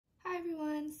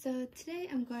So today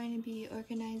I'm going to be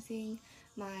organizing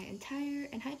my entire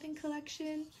enhypen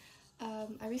collection.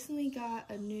 I recently got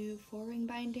a new 4-ring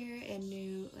binder and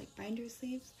new binder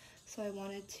sleeves, so I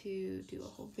wanted to do a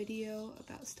whole video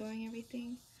about storing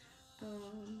everything.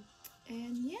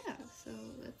 And yeah, so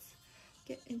let's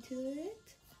get into it.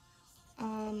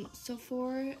 So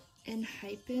for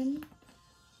enhypen,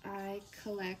 I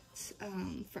collect,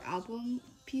 for album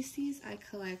pieces, I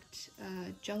collect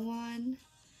Jungwon,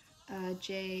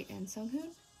 Jae, and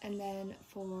Sunghoon. And then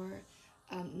for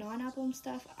non-album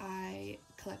stuff, I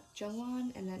collect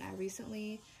Jungwon, and then I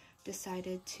recently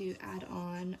decided to add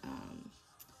on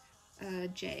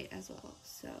Jae as well.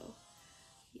 So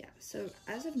yeah, so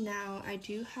as of now, I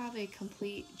do have a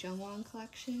complete Jungwon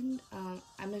collection.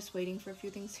 I'm just waiting for a few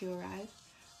things to arrive.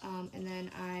 And then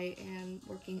I am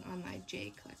working on my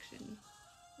J collection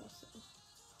also.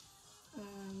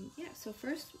 Yeah, so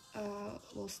first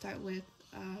we'll start with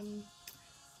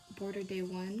Border Day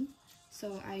 1.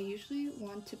 So I usually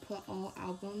want to put all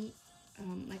album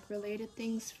related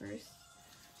things first.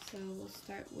 So we'll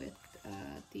start with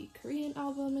the Korean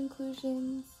album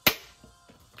inclusions.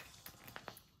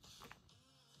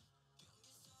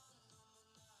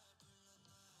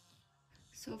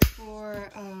 So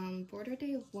for Border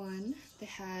Day 1, they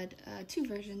had two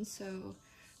versions, so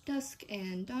Dusk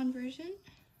and Dawn version.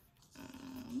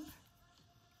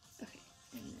 Okay,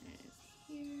 and then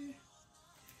here.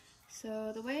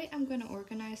 So the way I'm going to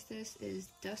organize this is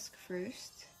Dusk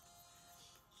first.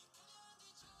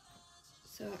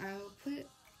 So I'll put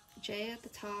Jae at the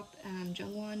top,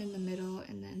 Jungwon in the middle,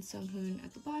 and then Sunghoon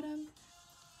at the bottom.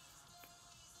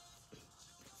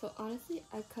 So honestly,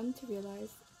 I've come to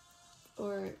realize,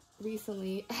 or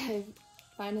recently, I've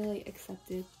finally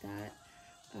accepted that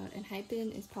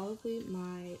enhypen is probably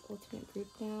my ultimate group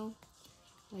now.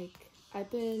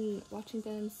 I've been watching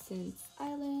them since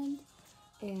Island,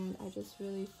 and I just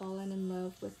really fallen in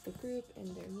love with the group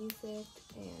and their music,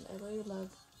 and I really love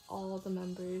all the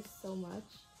members so much.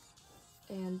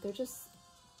 And they're just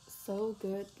so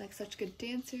good, such good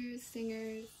dancers,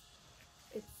 singers.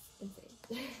 It's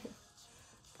insane.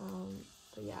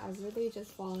 But yeah, I've really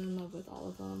just fallen in love with all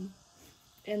of them.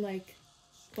 And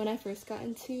when I first got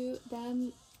into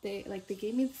them, they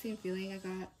gave me the same feeling I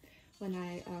got when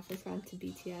I first got into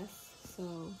BTS.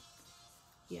 So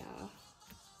yeah.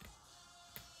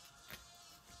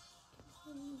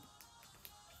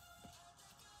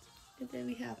 And then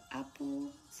we have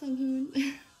Apple, Sunghoon.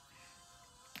 Okay,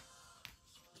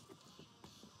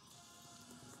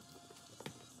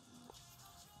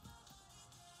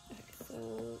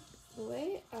 so the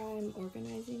way I'm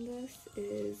organizing this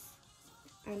is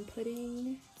I'm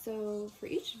putting, so for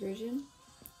each version,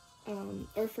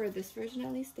 or for this version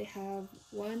at least, they have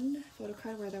one photo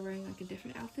card where they're wearing a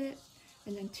different outfit,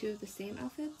 and then two of the same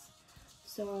outfits.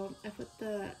 So I put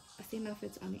the same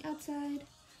outfits on the outside,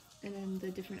 and then the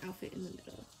different outfit in the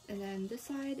middle. And then this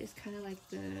side is kind of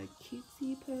the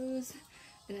cutesy pose,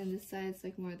 and then this side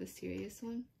is more the serious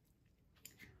one.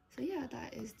 So yeah,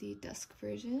 that is the Dusk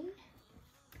version.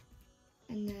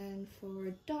 And then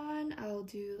for Dawn, I'll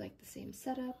do the same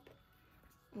setup.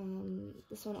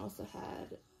 This one also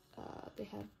had, they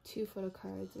have two photo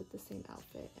cards with the same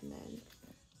outfit, and then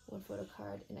one photo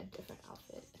card in a different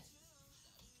outfit.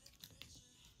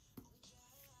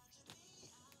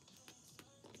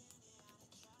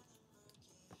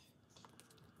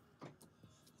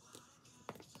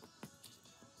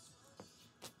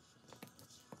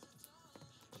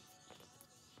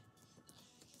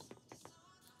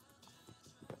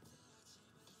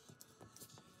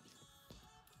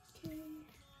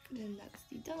 Then that's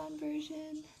the Dawn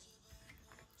version.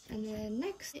 And then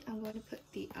next, I'm going to put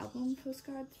the album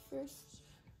postcards first.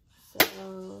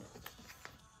 So,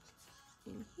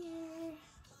 in here.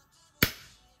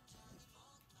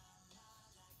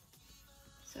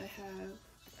 So I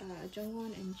have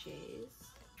Jungwon and Jae's.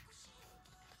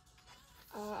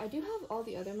 I do have all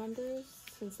the other members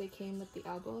since they came with the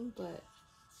album, but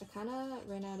I kind of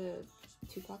ran out of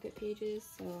 2-pocket pages,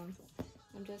 so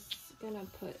I'm just gonna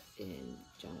put in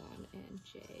Jungwon and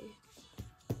Jae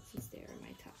since they are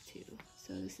my top two.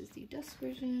 So this is the Dusk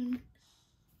version.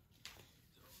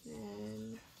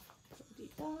 Then the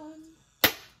Dawn.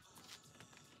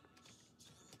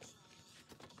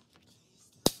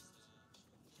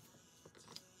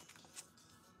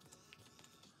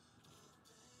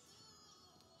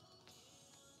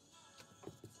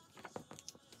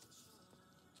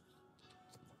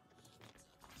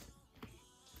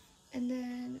 And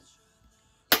then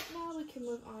now we can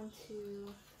move on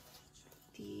to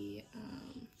the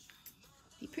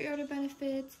pre-order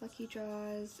benefits, lucky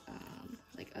draws,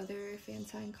 other fan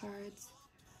sign cards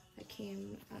that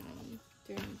came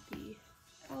during the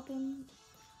album.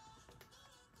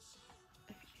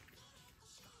 Okay.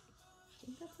 I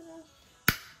think that's enough.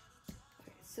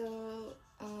 Okay, so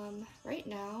right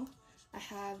now I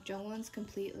have Jungwon's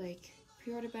complete like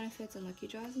pre-order benefits and lucky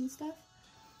draws and stuff.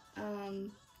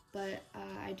 But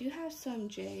I do have some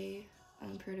J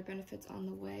pre-order benefits on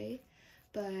the way,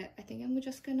 but I think I'm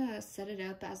just gonna set it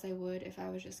up as I would if I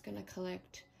was just gonna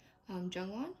collect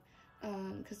Jungwon,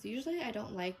 because usually I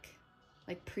don't like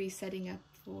pre-setting up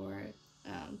for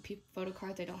photo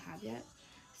cards I don't have yet.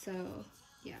 So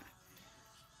yeah,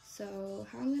 so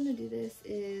how I'm gonna do this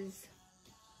is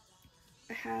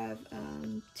I have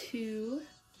two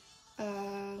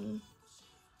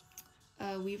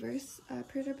Weverse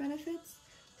pre-order benefits.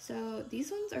 So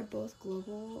these ones are both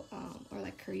global or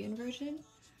like Korean version,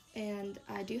 and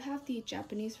I do have the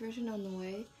Japanese version on the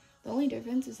way. The only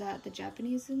difference is that the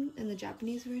Japanese in the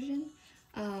Japanese version,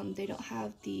 they don't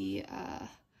have the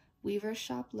Weverse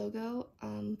shop logo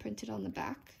printed on the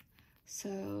back.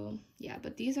 So yeah,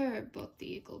 but these are both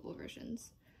the global versions.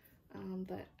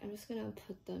 But I'm just gonna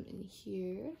put them in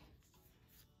here.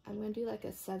 I'm gonna do like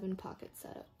a 7 pocket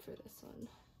setup for this one.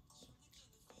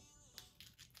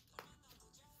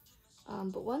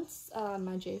 But once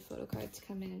my J photo cards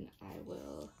come in, I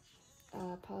will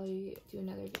probably do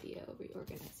another video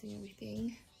reorganizing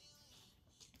everything.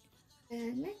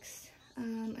 And next,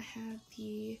 I have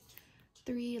the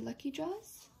 3 lucky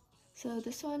draws. So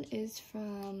this one is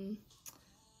from,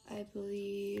 I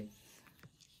believe,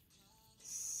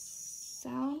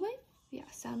 Soundwave? Yeah,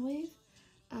 Soundwave.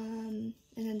 And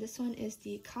then this one is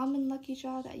the common lucky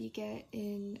draw that you get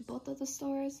in both of the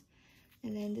stores.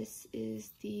 And then this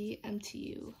is the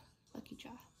MTU lucky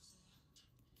draw.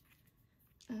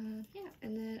 Yeah,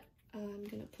 and then I'm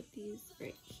gonna put these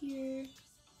right here.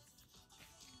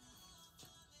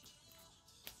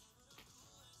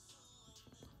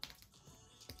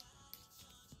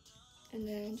 And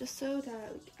then just so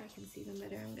that I can see them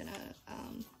better, I'm gonna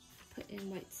put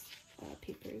in white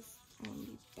papers on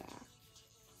the back.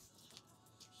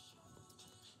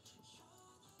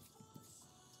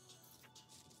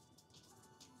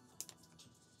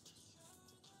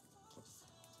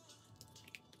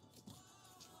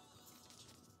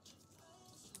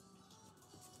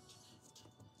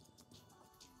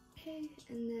 Okay,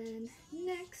 and then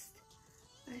next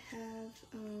I have,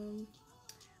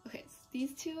 okay, so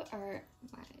these two are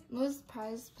my most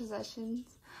prized possessions.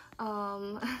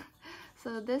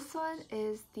 So this one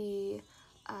is the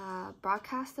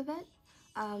broadcast event.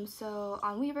 So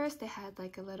on Weverse they had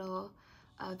like a little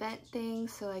event thing,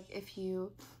 so like if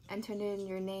you entered in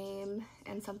your name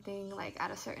and something like at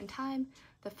a certain time,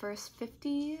 the first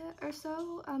 50 or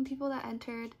so people that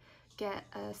entered get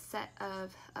a set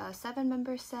of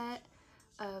 7-member set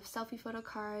of selfie photo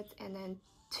cards, and then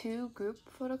 2 group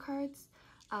photo cards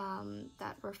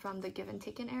that were from the Give and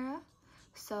Taken era.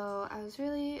 So I was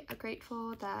really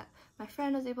grateful that my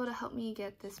friend was able to help me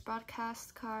get this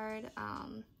broadcast card.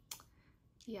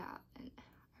 Yeah, and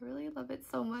I really love it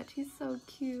so much. He's so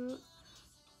cute.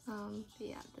 But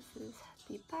yeah, this is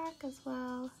the back as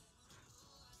well.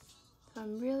 So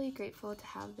I'm really grateful to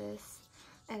have this.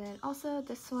 And then also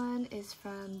this one is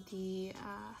from the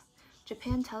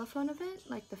Japan telephone event,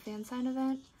 like the fan sign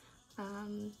event.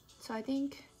 So I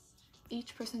think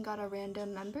each person got a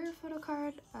random member photo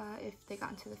card if they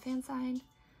got into the fan sign.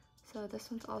 So this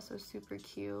one's also super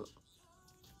cute.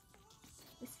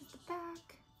 This is the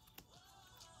back.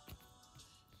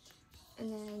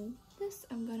 And then this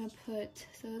I'm gonna put,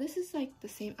 so this is like the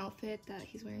same outfit that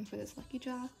he's wearing for this lucky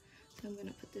draw. So I'm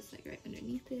gonna put this like right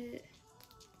underneath it.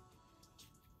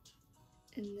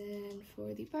 And then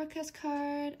for the broadcast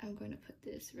card, I'm going to put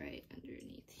this right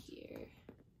underneath here.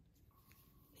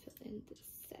 Fill in this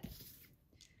set.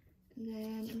 And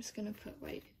then I'm just going to put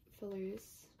white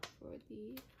fillers for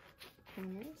the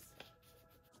corners.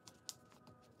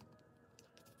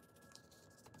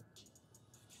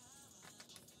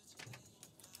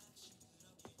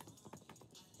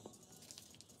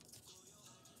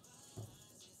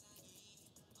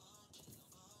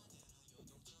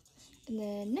 And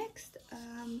then next,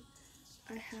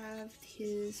 I have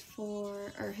his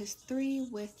 3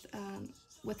 with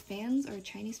fans or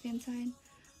Chinese fan sign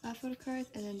photo cards,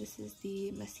 and then this is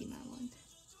the Massima one.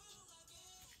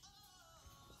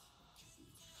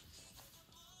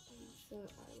 So I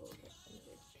will get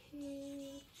another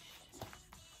page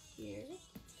here.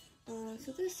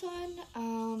 So this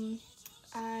one,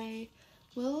 I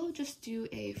will just do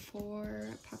a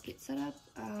 4 pocket setup,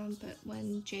 but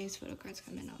when Jay's photo cards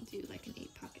come in, I'll do like an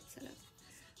 8 pocket setup.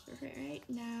 For right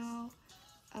now,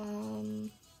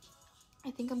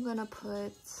 I think I'm gonna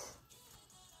put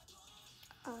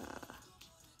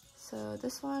So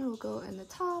this one will go in the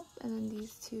top, and then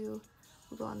these two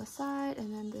will go on the side,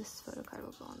 and then this photo card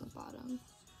will go on the bottom.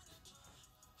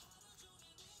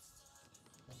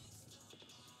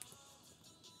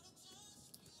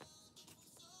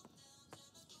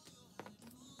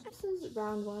 This is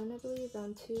round 1, I believe,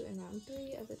 round 2 and round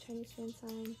 3 of the Chinese fan sign.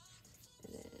 And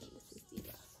then this is the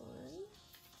last one.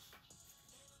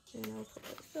 And I'll put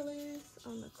the fillers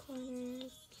on the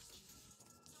corners.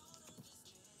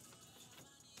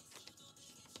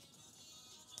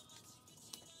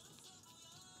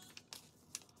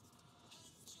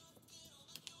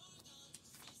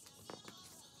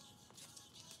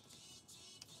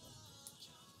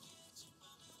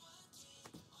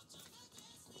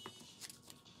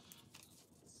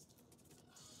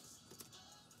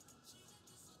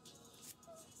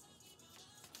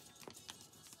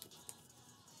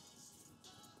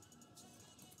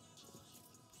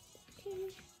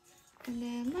 Okay. And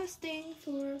then last thing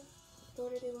for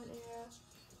Border Day 1 era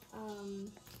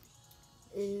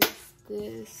is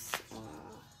this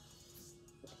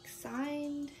like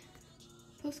signed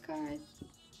postcard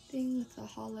thing with a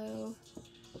hollow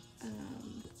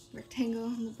rectangle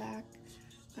on the back.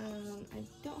 I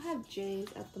don't have J's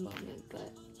at the moment,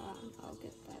 but I'll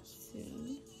get that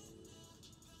soon.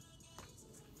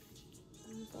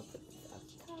 So I'll put this up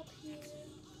top here.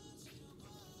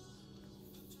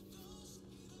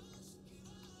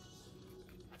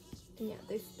 And yeah,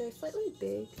 they're slightly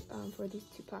big for these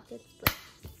 2 pockets, but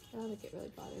I don't think it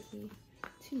really bothers me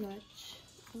too much.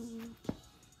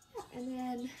 Yeah, and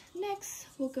then next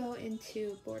we'll go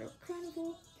into Border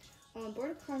Carnival.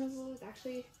 Border Carnival is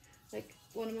actually like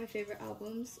one of my favorite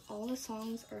albums. All the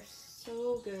songs are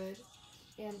so good,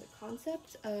 and the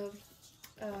concept of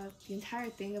the entire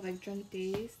thing of like drunk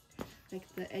days, like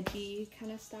the edgy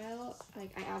kind of style, like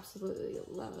I absolutely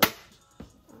love.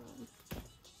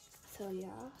 So yeah.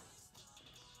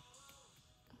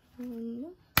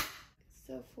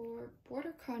 So for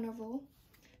Border Carnival,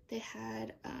 they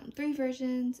had 3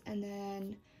 versions and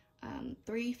then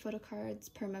 3 photo cards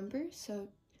per member. So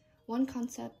 1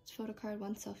 concept photo card,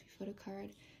 1 selfie photo card,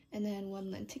 and then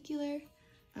 1 lenticular.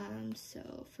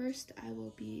 So first I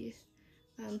will be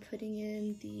putting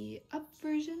in the up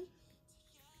version.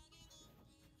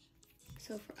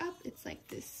 So for up, it's like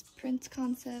this Prince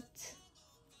concept,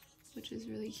 which is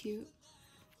really cute.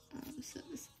 So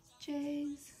this is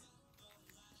J's.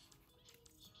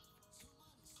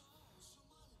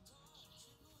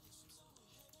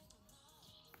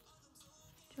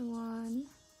 Jungwon.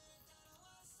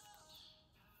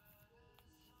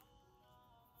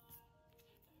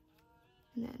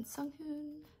 And then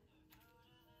Sunghoon.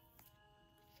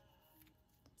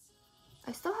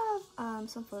 I still have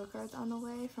some photo cards on the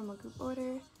way from a group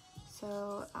order,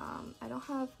 so I don't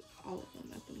have all of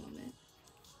them at the moment.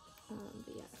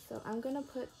 But yeah, so I'm gonna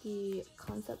put the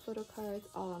concept photo cards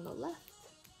all on the left,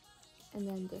 and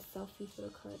then the selfie photo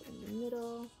card in the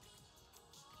middle,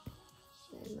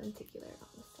 then lenticular on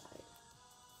the side.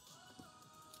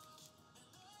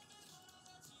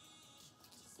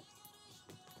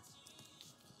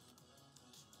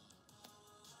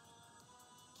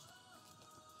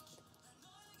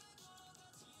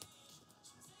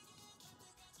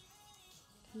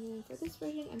 And then for this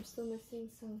version, I'm still missing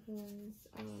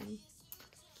Sunghoon's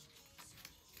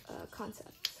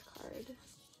concept card.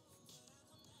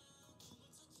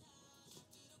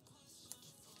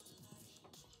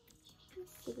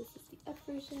 So this is the up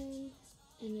version,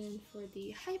 and then for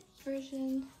the hype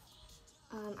version,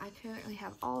 I currently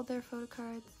have all their photo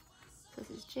cards. So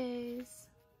this is Jay's.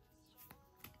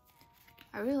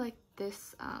 I really like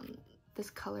this this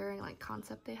coloring like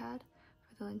concept they had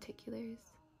for the lenticulars.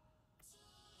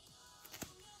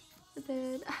 And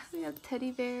then we have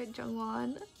Teddy Bear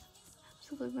Jungwon.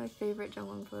 This is like my favorite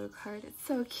Jungwon photo card. It's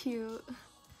so cute.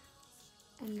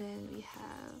 And then we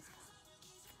have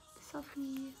the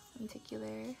selfie,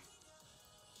 lenticular.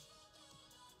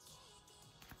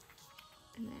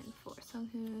 And then for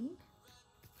Sunghoon.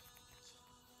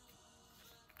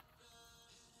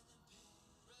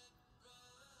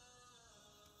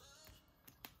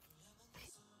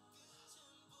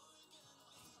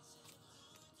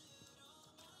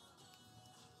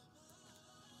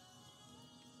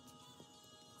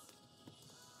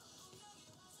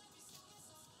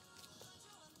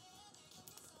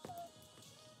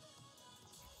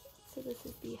 So this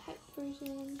is the hype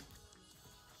version.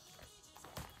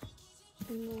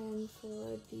 And then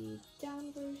for the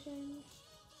down version,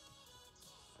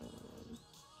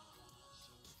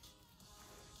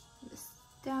 this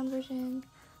down version,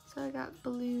 so I got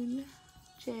Balloon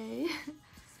J,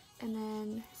 and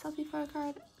then selfie photo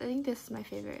card. I think this is my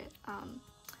favorite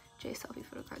J selfie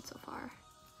photo card so far.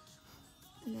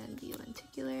 And then the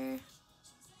lenticular.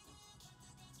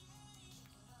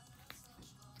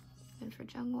 And for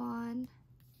Jungwon,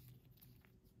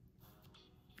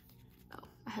 oh,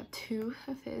 I have 2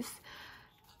 of his.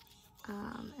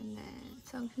 And then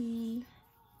Sunghoon.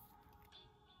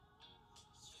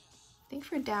 I think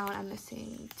for Down, I'm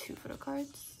missing 2 photo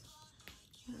cards.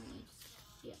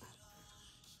 Yeah.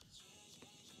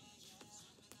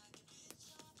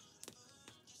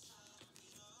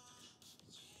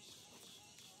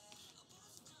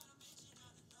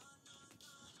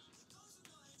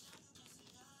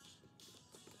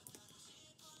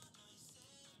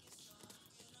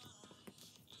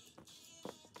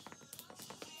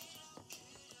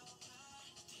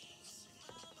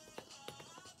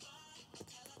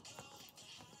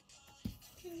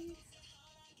 Okay.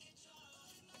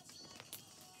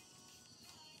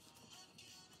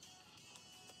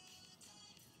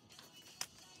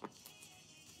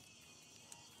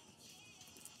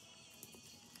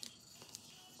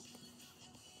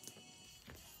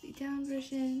 The Down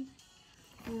version.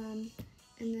 And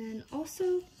then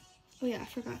also, oh yeah, I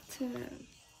forgot to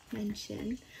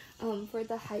mention, for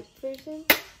the hype version,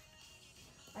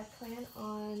 I plan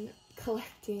on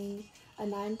collecting a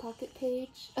 9-pocket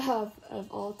page of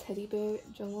all teddy bear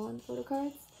Jungwon photo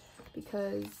cards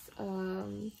because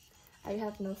I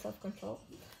have no self-control.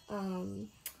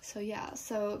 So yeah,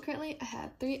 so currently I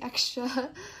have 3 extra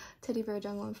teddy bear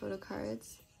Jungwon photo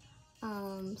cards.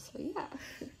 So yeah.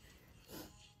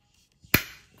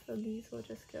 So these will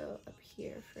just go up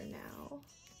here for now.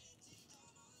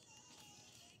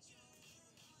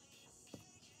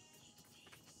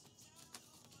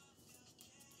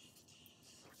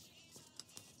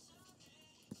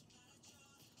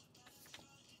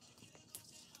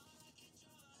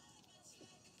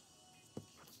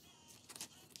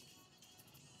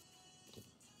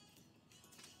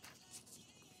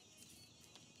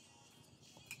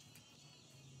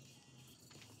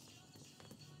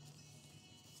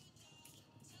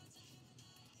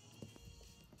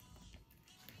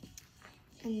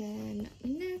 And then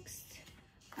next,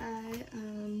 I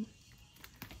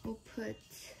will put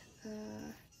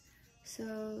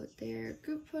so their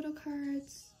group photo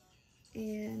cards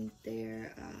and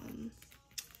their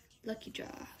lucky draw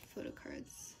photo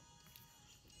cards.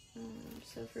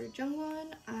 So for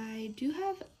Jungwon, I do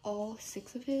have all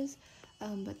 6 of his,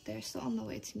 but they're still on the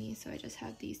way to me, so I just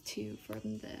have these 2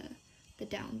 from the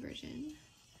Down version.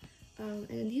 And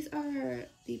these are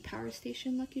the Power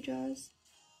Station lucky draws.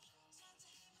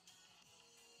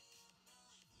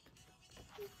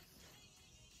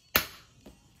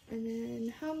 And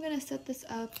then how I'm gonna set this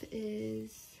up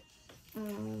is,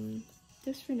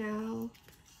 just for now,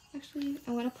 actually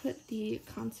I want to put the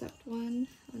concept one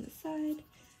on the side,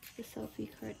 the selfie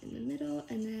card in the middle,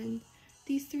 and then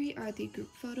these 3 are the group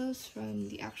photos from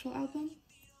the actual album.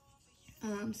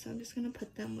 So I'm just gonna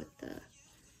put them with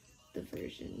the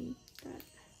version that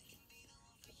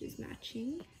is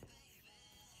matching.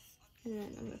 And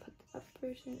then I'm gonna put the up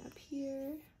version up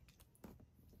here,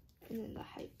 and then the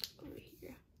hype over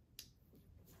here.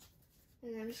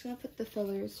 And I'm just gonna put the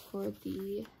fillers for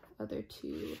the other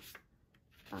 2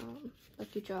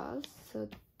 lucky draws. So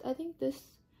I think this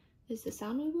is the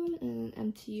Soundwave one, and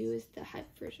MTU is the hype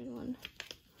version one.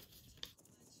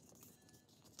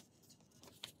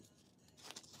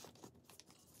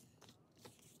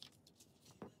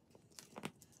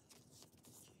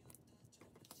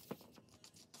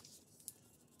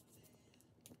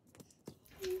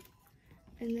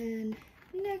 And then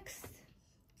next,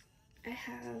 I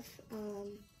have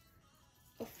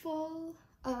a full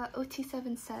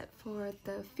OT7 set for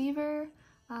the Fever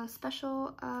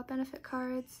special benefit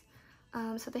cards.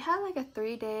 So they had like a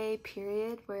 3-day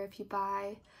period where if you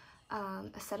buy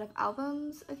a set of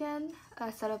albums again,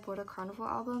 a set of Border Carnival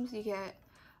albums, you get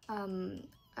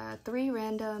 3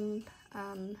 random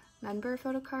member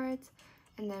photo cards,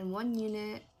 and then 1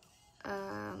 unit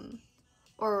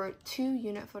or 2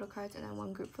 unit photo cards, and then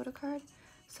 1 group photo card.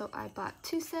 So I bought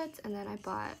 2 sets, and then I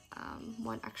bought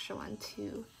 1 extra one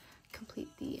to complete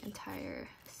the entire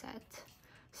set.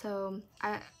 So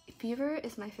Fever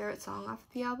is my favorite song off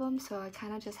the album, so I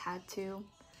kind of just had to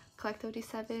collect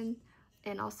OT7.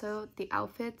 And also the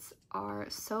outfits are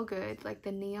so good, like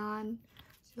the neon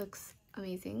looks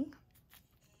amazing.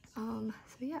 So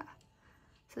yeah,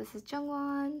 so this is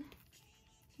Jungwon,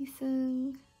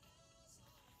 Heesung,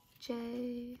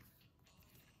 Jay,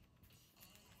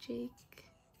 Jake,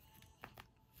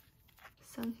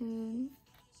 Sunghoon,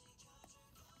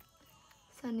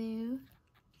 Sunu,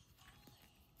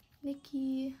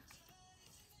 Nikki,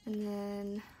 and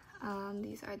then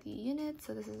these are the units.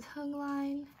 So this is Hung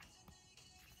Line,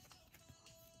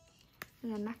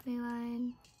 and then Macne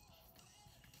line,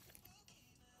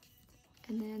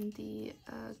 and then the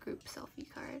group selfie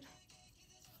card.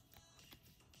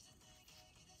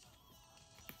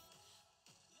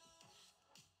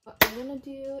 I'm gonna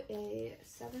do a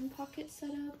 7-pocket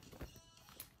setup,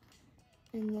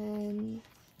 and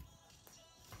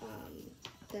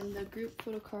then the group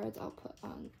photo cards I'll put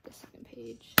on the second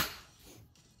page.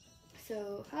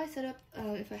 So how I set up,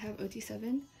 if I have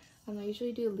OT7, I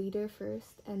usually do leader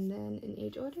first and then in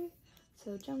age order.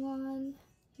 So Jungwon,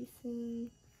 Heesung,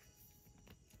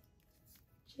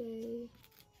 Jae,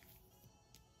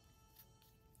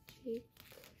 Jake,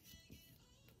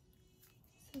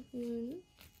 Seunghoon,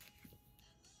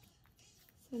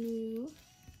 Sunwoo,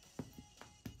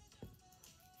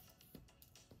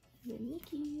 and then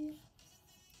Nikki.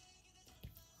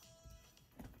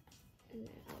 And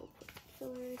then I'll put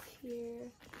fillers here.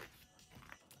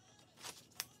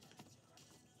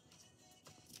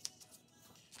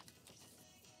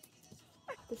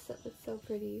 This set looks so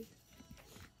pretty.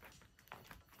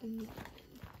 And then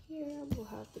here we'll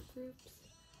have the groups.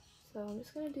 So I'm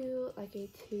just gonna do like a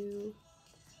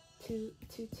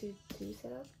 2-2-2-2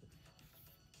 setup.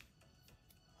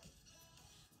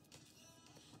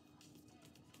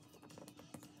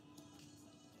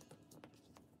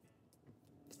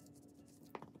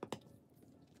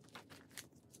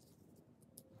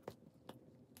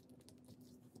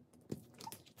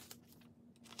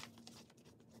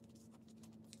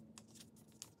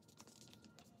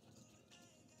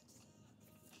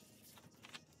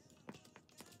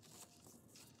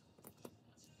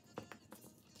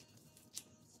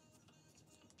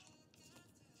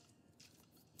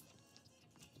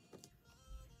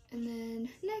 And then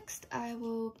next I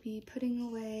will be putting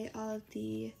away all of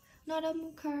the not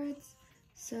album cards.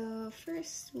 So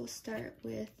first we'll start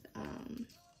with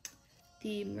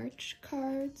the merch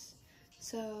cards.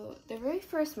 So the very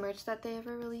first merch that they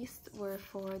ever released were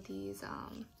for these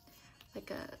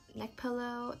like a neck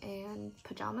pillow and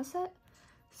pajama set.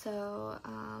 So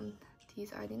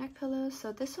these are the neck pillows.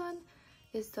 So this one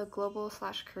is the global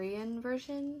 / Korean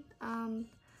version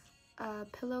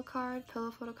pillow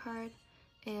photo card,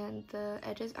 and the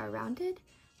edges are rounded.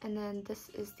 And then this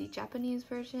is the Japanese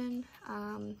version.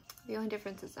 The only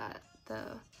difference is that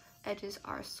the edges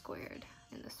are squared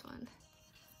in this one.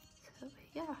 So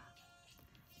yeah.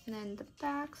 And then the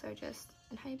backs are just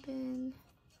enhypen.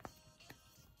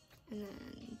 And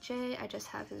then Jay, I just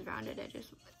have his rounded edges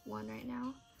with one right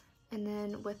now. And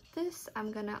then with this,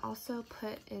 I'm gonna also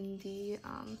put in the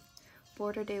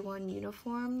Border Day 1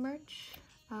 uniform merch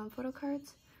photo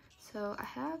cards. So I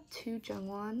have 2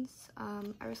 jungwons.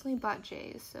 I recently bought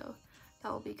Jay's, so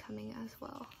that will be coming as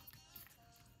well.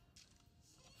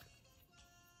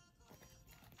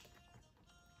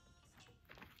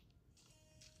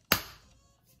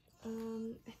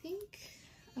 I think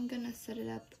I'm gonna set it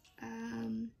up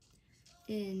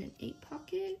in an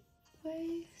 8-pocket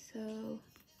way. So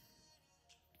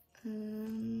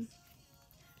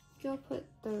I'll put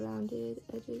the rounded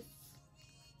edges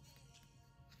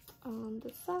on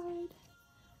the side,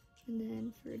 and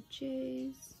then for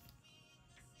Jay's,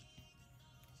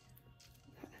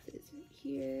 path is right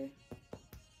here,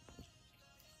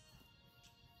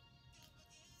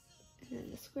 and then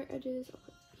the square edges I'll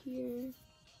put here,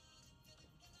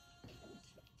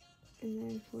 and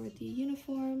then for the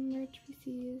uniform merch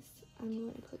pieces, I'm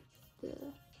going to put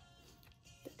the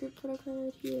group photo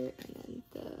card here, and then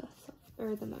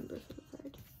the member photo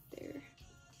card there.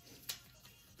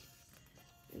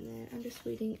 And then I'm just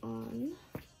waiting on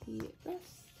the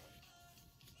rest.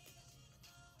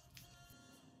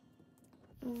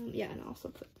 Yeah, and I'll also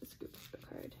put this group photo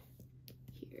card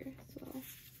here as well.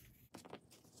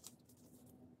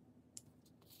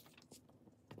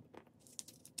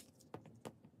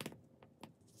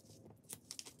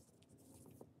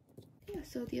 Yeah,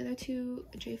 so the other 2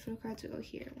 J photo cards will go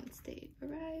here once they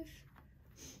arrive.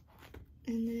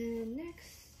 And then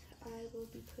next, I will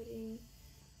be putting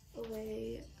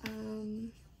away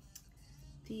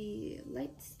the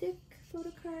light stick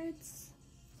photo cards.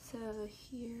 So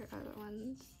here are the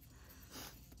ones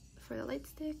for the light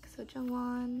stick. So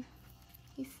Jungwon,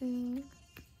 Heesung,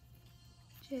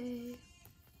 Jae,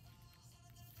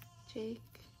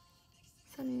 Jake,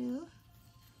 Sunwoo,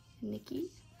 and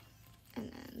Nikki. And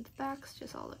then the backs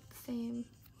just all look the same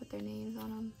with their names on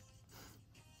them.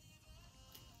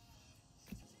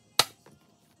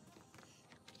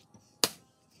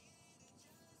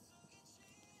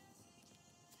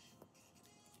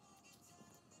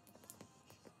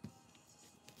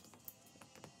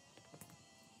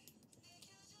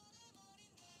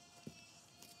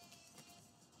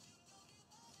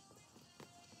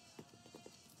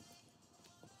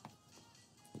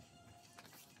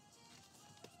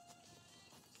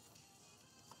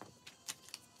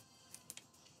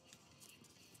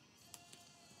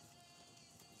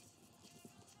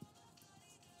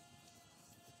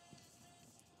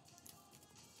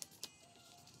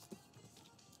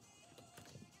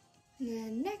 And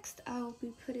then next I will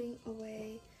be putting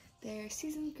away their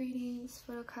season greetings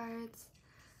photo cards.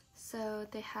 So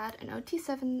they had an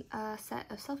OT7 set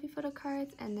of selfie photo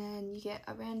cards, and then you get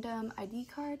a random ID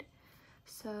card.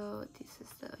 So this is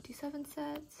the OT7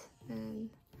 set, and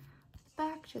the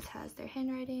back just has their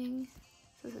handwriting.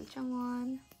 So this is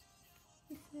Jungwon,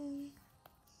 Ethan,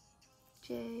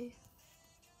 Jay,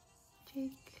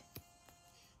 Jake,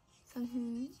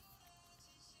 Sunghoon,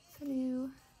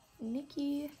 Sunu,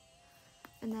 Nikki,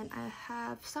 and then I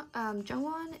have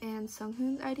Jungwon and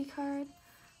Sunghoon's ID card.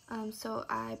 So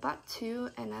I bought two,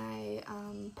 and I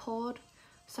pulled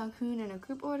Sunghoon in a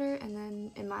group order, and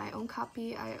then in my own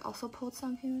copy I also pulled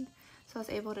Sunghoon, so I was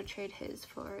able to trade his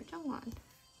for Jungwon.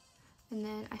 And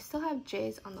then I still have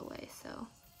Jay's on the way, so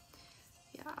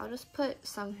yeah, I'll just put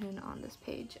Sunghoon on this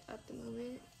page at the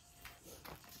moment.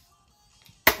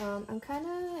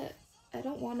 I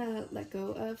don't want to let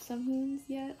go of Sunghoon's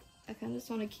yet. I kind of just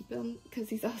want to keep him because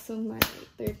he's also my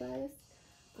third bias.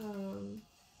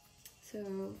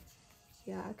 So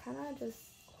yeah, I kind of just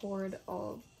hoard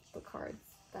all the cards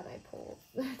that I pulled,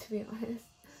 to be honest.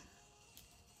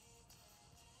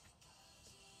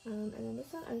 And then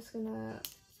this one I'm just gonna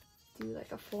do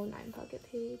like a full 9-pocket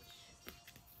page.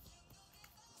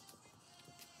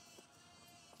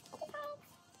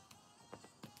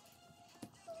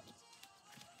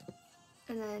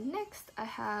 And then next I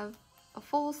have a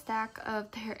full stack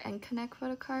of their Enconnect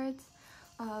photo cards.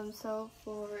 So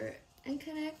for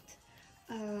Enconnect,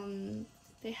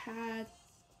 they had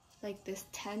like this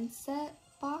 10 set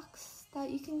box that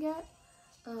you can get.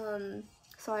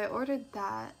 So I ordered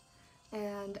that,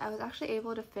 and I was actually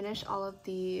able to finish all of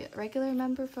the regular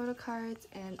member photo cards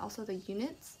and also the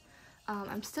units.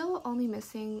 I'm still only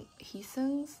missing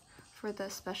Heesung's for the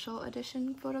special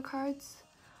edition photo cards,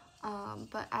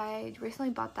 but I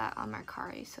recently bought that on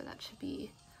Mercari, so that should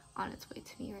be on its way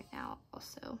to me right now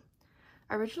also.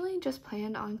 I originally just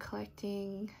planned on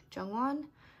collecting Jungwon,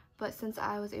 but since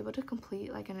I was able to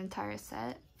complete like an entire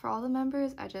set for all the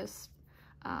members, I just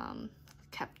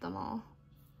kept them all.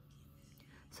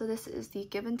 So this is the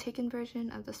give and taken version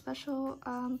of the special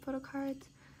photo cards,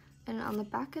 and on the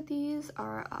back of these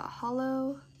are a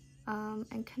hollow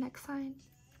and connect sign.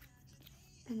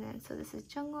 And then so this is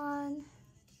Jungwon,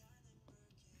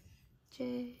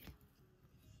 Jay,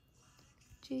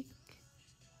 Jake,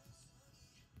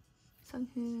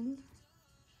 Sunghoon,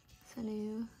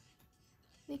 Sunu,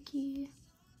 Nikki,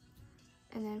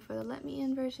 and then for the Let Me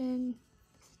In version,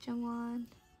 this is Jungwon,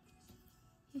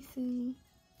 Heesung,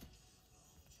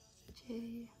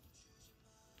 Jay,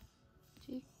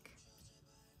 Jake,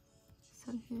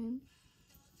 Sunghoon,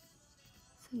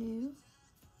 Sunu,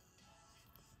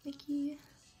 Nikki,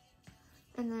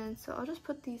 and then so I'll just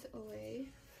put these away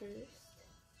first.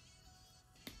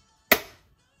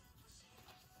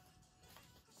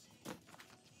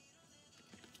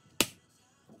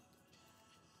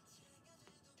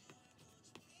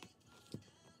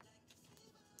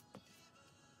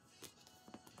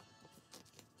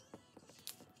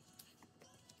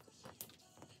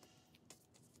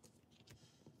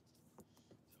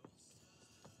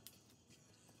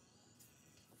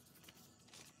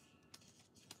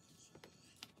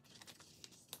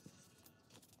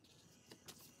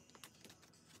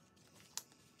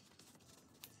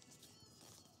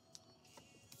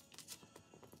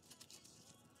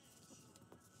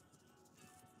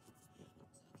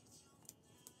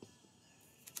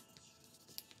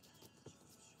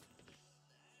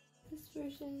 This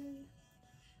version,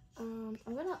 I'm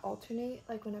gonna alternate,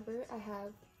 like whenever I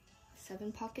have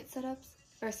 7 pocket setups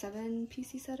or 7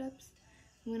 PC setups,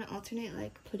 I'm gonna alternate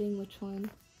like putting which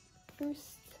one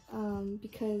first,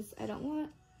 because I don't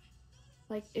want,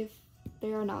 like if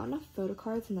there are not enough photo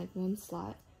cards in like one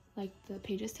slot, like the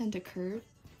pages tend to curve,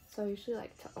 so I usually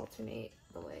like to alternate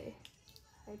the way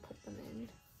I put them in.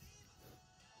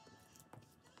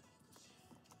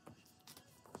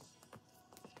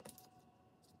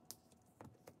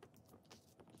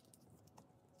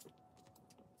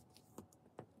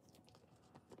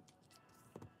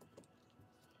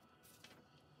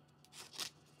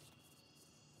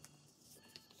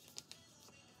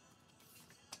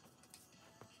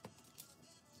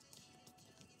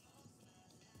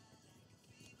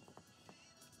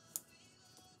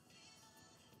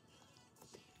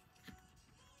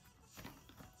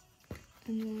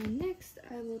 And then next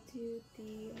I will do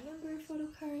the member photo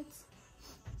cards.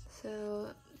 So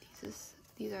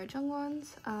these are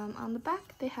Jungwon's. On the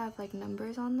back they have like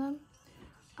numbers on them.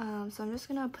 So I'm just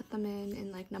gonna put them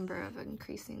in like number of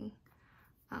increasing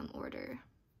order.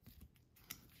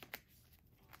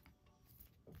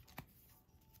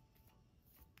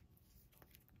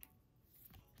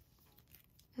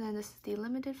 And then this is the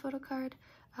limited photo card.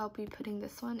 I'll be putting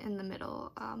this one in the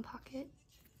middle pocket.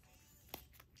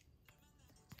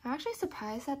 I'm actually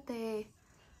surprised that they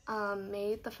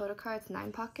made the photo cards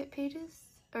 9 pocket pages,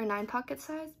 or 9 pocket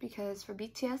size, because for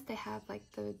BTS they have like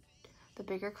the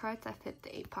bigger cards that fit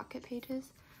the 8 pocket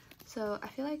pages. So I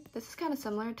feel like this is kind of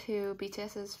similar to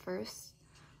BTS's first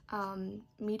fan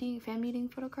meeting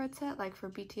photo card set, like for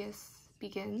BTS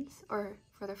Begins, or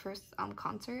for their first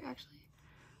concert actually.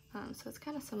 So it's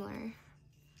kind of similar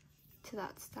to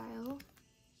that style.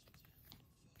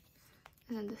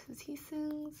 And then this is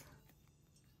Heesung's.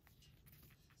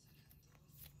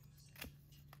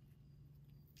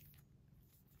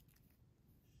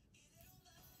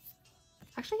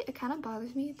 Actually, it kind of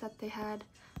bothers me that they had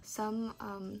some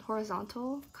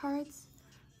horizontal cards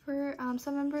for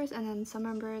some members, and then some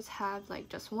members have like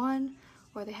just 1,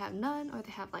 or they have none, or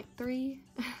they have like 3,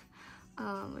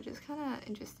 which is kind of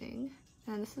interesting.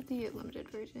 And this is the limited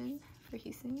version for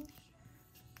Heesung.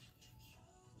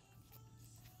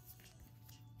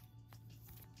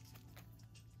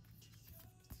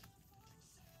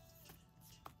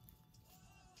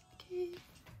 Okay.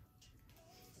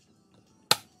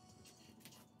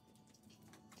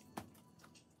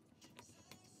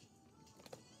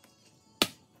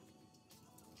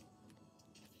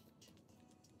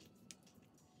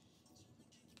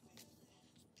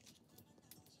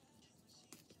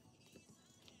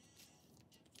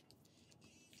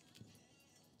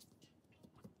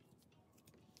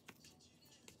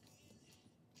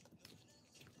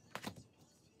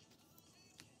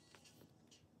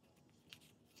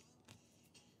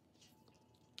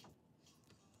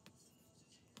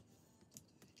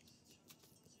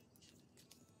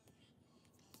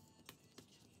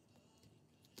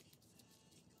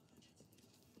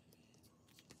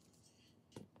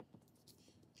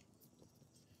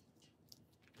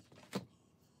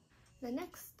 The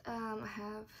next, I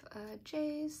have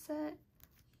Jay's set.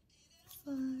 This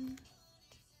one.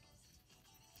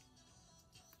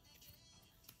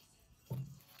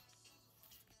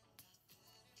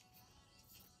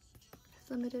 This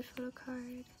limited photo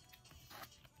card.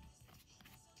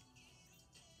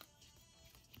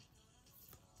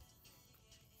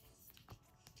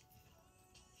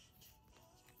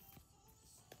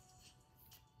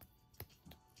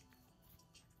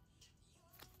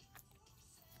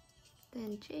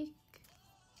 Then Jake.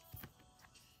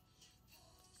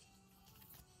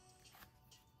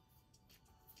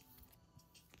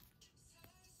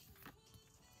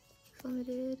 It's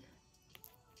limited.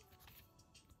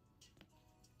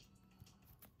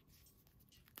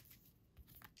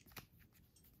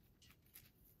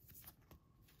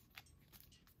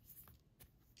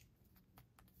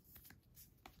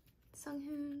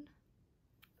 Sunghoon.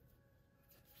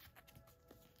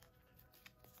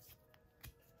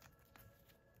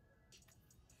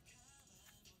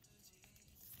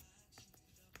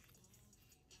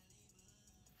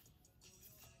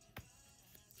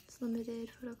 It's limited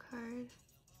photo card.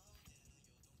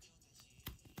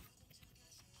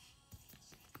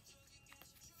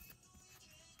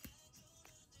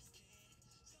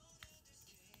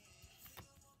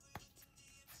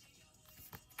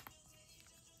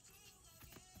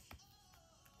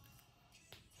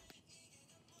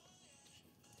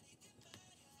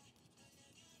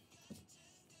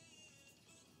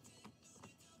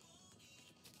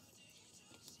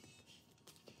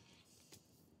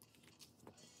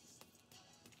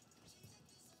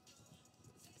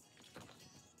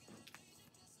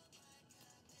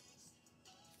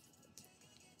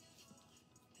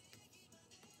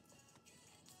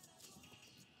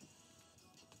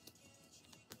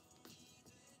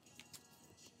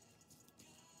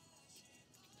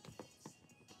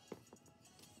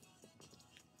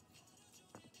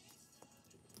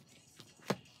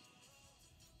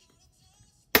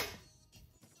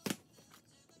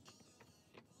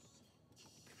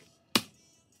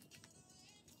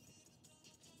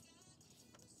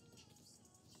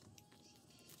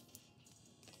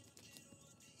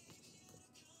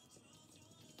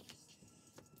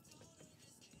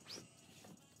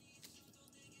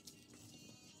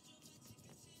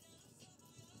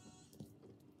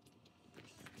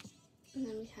 And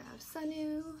then we have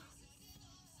Sunwoo.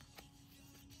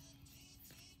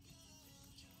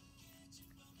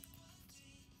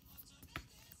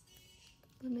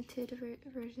 Limited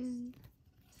version.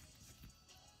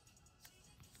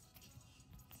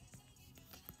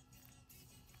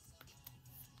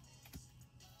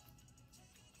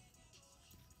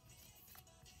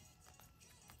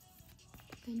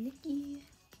 And Nikki.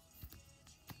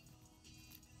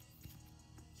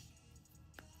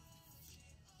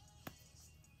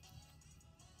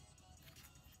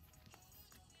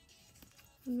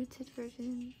 limited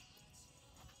version.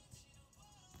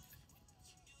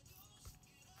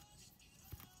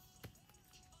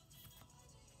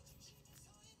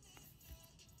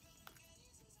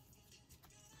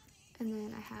 And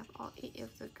then I have all 8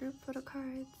 of the group photo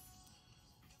cards.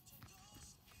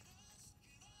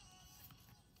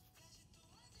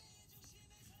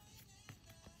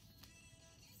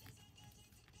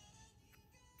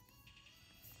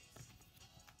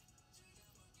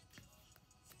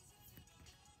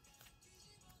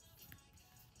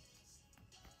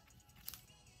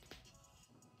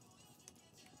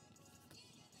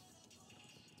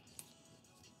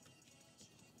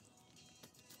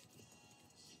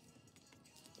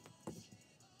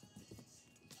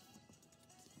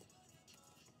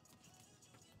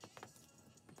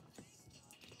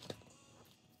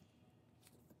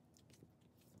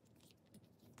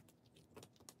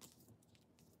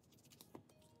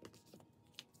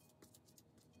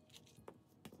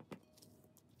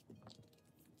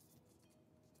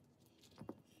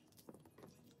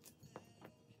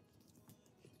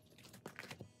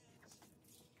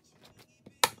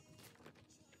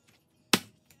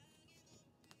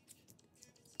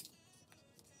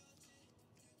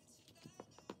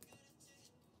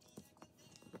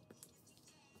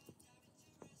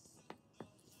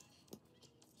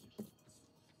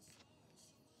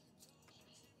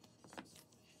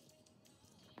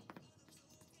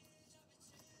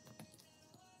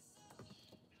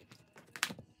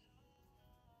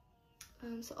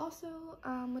 So also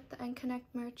with the Connect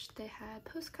merch, they had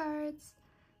postcards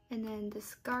and then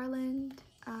this garland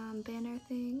banner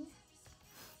thing.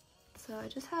 So I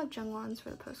just have jungwons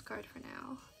for the postcard for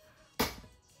now.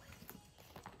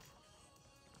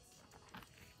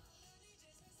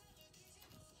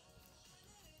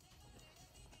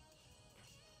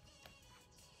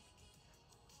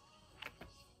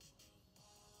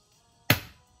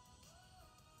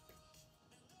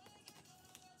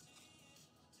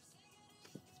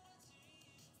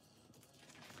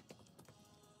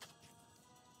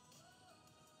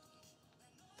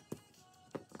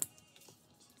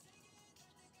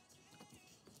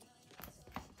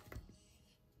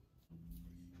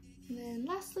 And then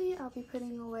lastly, I'll be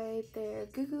putting away their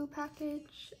Goo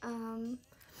package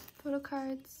photo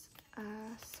cards.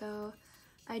 So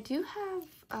I do have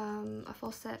a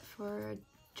full set for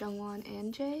Jungwon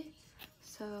and Jae,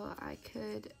 so I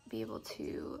could be able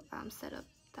to set up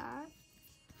that.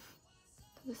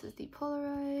 So this is the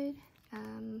Polaroid,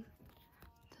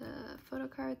 the photo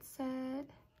card set,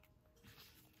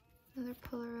 another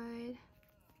Polaroid,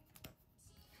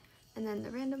 and then the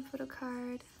random photo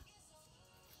card.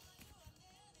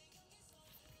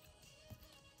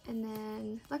 And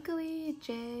then luckily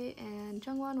Jae and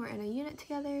Jungwon were in a unit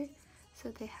together, so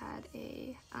they had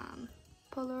a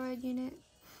Polaroid unit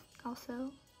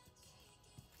also.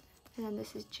 And then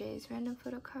this is Jae's random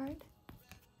photo card.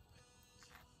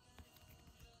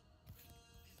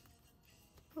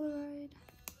 Polaroid,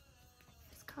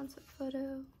 his concept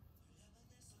photo.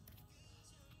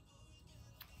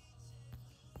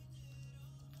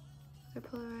 Their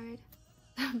Polaroid,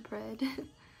 bread.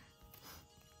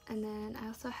 And then I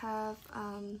also have,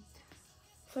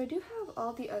 so I do have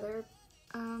all the other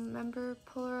member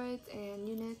Polaroids and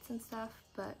units and stuff,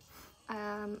 but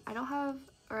I don't have,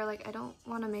 or like I don't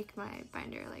want to make my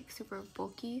binder like super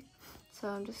bulky, so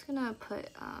I'm just gonna put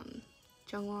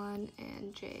Jungwon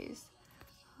and Jae's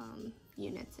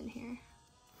units in here.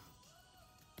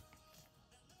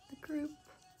 The group,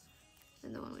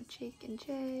 and the one with Jake and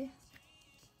Jae,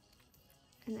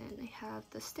 and then I have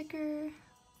the sticker,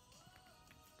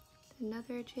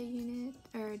 another J unit,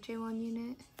 or J1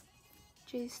 unit,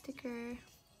 J sticker,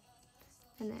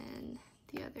 and then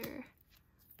the other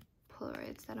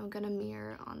Polaroids that I'm gonna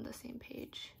mirror on the same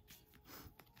page.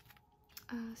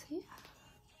 So yeah.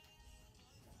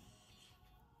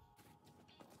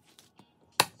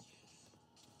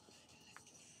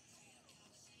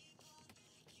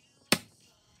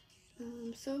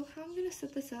 So how I'm gonna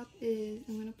set this up is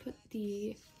I'm gonna put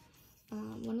the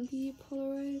one of the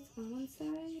Polaroids on one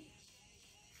side,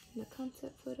 and the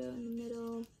concept photo in the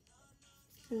middle, and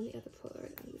then the other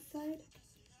Polaroid on this side.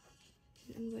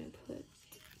 And I'm going to put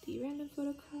the random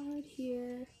photo card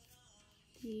here,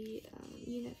 the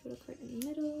unit photo card in the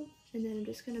middle, and then I'm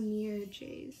just going to mirror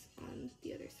Jae's on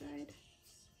the other side.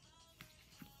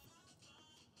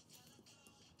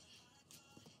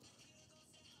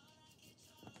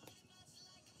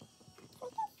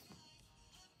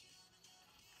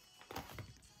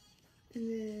 And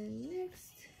then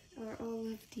next are all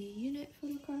of the unit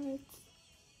photo cards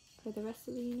for the rest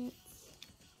of the units.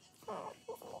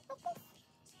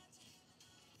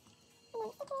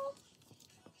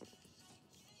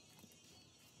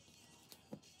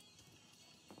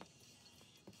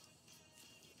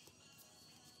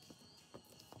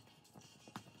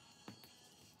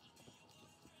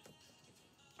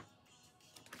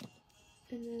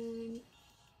 And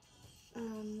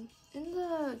then in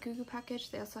the Goo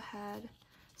package, they also had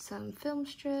some film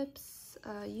strips,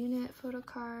 a unit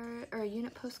photocard, or a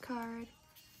unit postcard,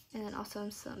 and then also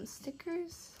some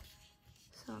stickers.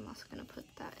 So I'm also gonna put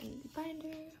that in the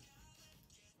binder.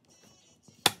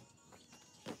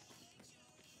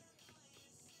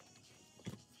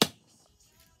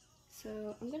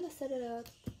 So I'm gonna set it up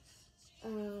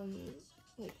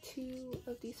like 2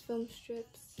 of these film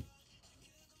strips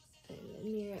and a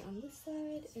mirror on this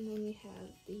side, and then we have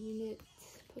the unit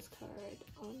postcard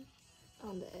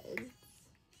on the edge.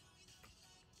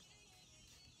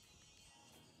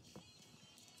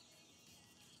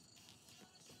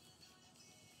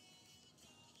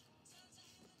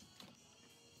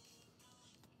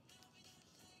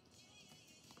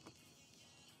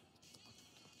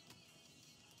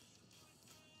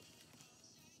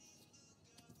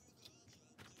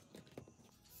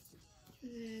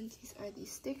 And then these are the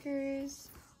stickers.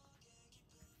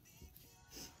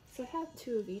 So I have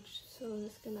 2 of each, so I'm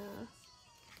just gonna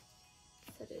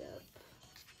set it up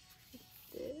like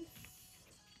this.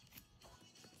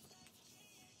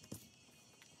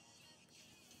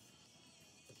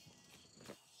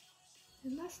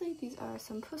 And lastly, these are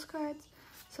some postcards.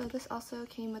 So this also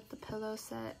came with the pillow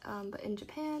set, but in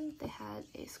Japan they had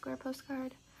a square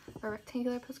postcard, or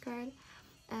rectangular postcard.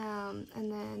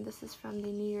 And then this is from the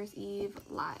New Year's Eve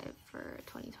live for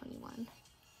 2021.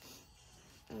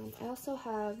 I also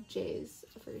have Jay's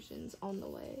versions on the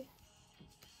way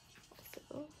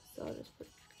also, so I'll just put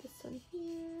this on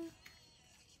here.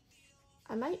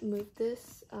 I might move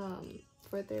this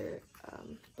further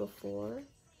before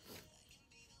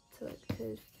so it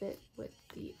could fit with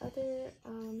the other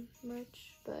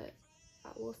merch, but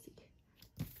we'll see.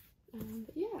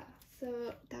 But yeah,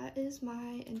 so that is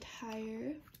my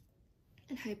entire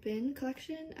enhypen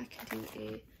collection. I can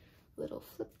do a little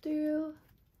flip through.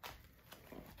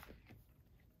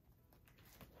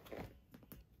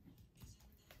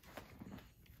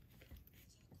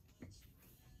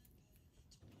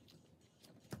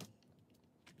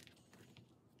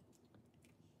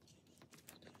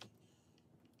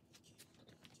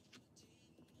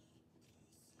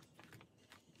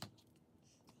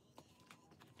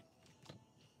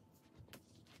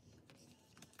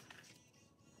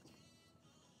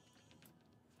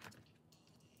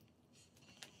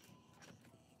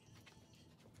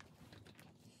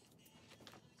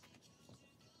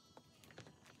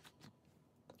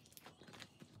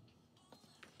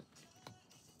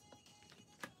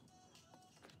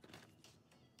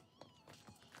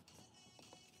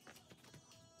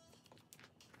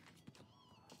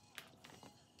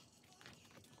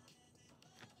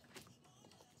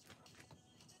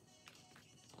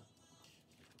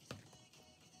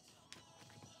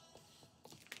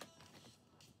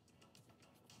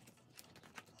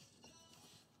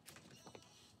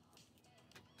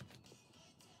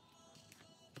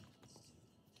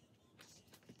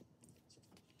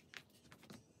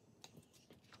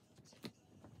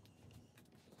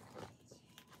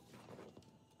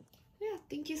 Yeah,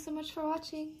 thank you so much for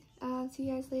watching. See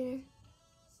you guys later.